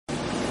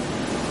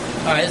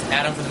Alright, this is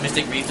Adam from the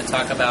Mystic Reef to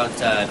talk about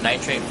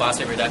nitrate and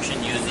phosphate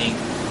reduction using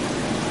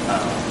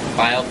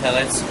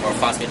bio-pellets or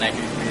phosphate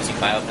nitrate producing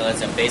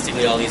bio-pellets. And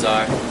basically all these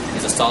are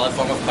is a solid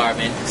form of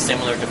carbon,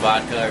 similar to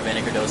vodka or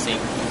vinegar dosing,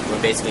 where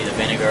basically the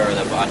vinegar or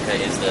the vodka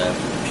is the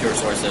pure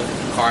source of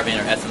carbon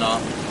or ethanol.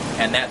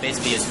 And that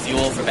basically is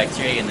fuel for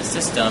bacteria in the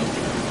system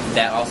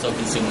that also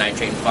consume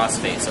nitrate and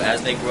phosphate. So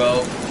as they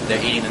grow,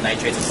 they're eating the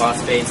nitrates and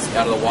phosphates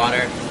out of the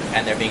water,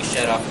 and they're being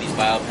shed off of these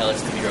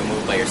bio-pellets to be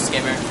removed by your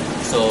skimmer.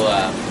 So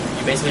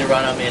you basically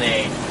run them in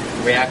a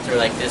reactor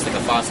like this, like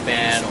a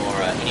phospan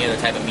or any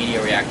other type of media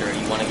reactor.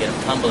 You want to get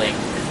them tumbling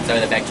so that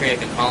the bacteria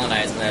can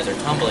colonize, and as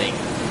they're tumbling,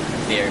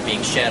 they're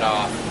being shed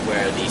off,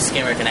 where the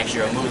skimmer can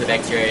actually remove the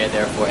bacteria,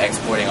 therefore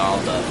exporting all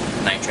the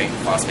nitrate and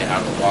phosphate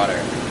out of the water.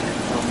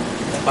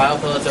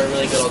 Bio-pellets are a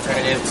really good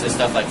alternative to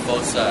stuff like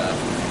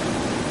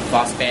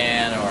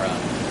phospan or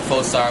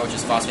phosphate, which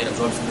is phosphate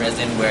absorption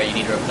resin, where you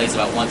need to replace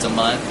about once a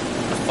month.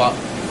 The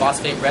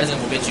phosphate resin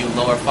will get you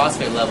lower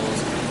phosphate levels,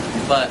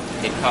 but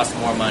it costs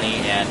more money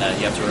and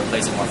you have to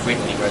replace it more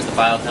frequently, whereas the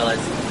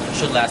bio-pellets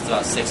should last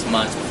about 6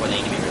 months before they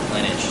need to be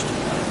replenished.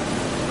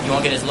 You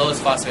won't get as low as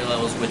phosphate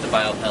levels with the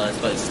bio-pellets,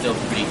 but it's still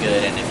pretty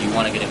good, and if you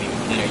want to get them even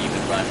cleaner, you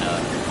can run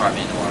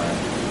carbon or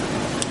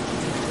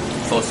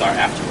phosphate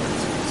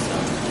afterwards. So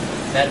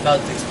that about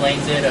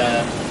explains it.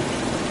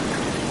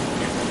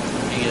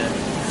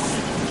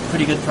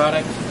 Pretty good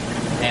product.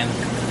 And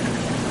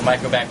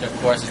Microbacter, of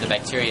course, is the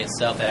bacteria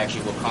itself that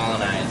actually will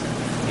colonize.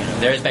 You know,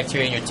 there is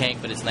bacteria in your tank,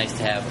 but it's nice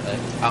to have an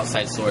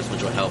outside source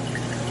which will help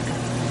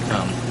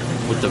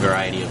with the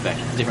variety of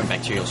different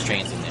bacterial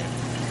strains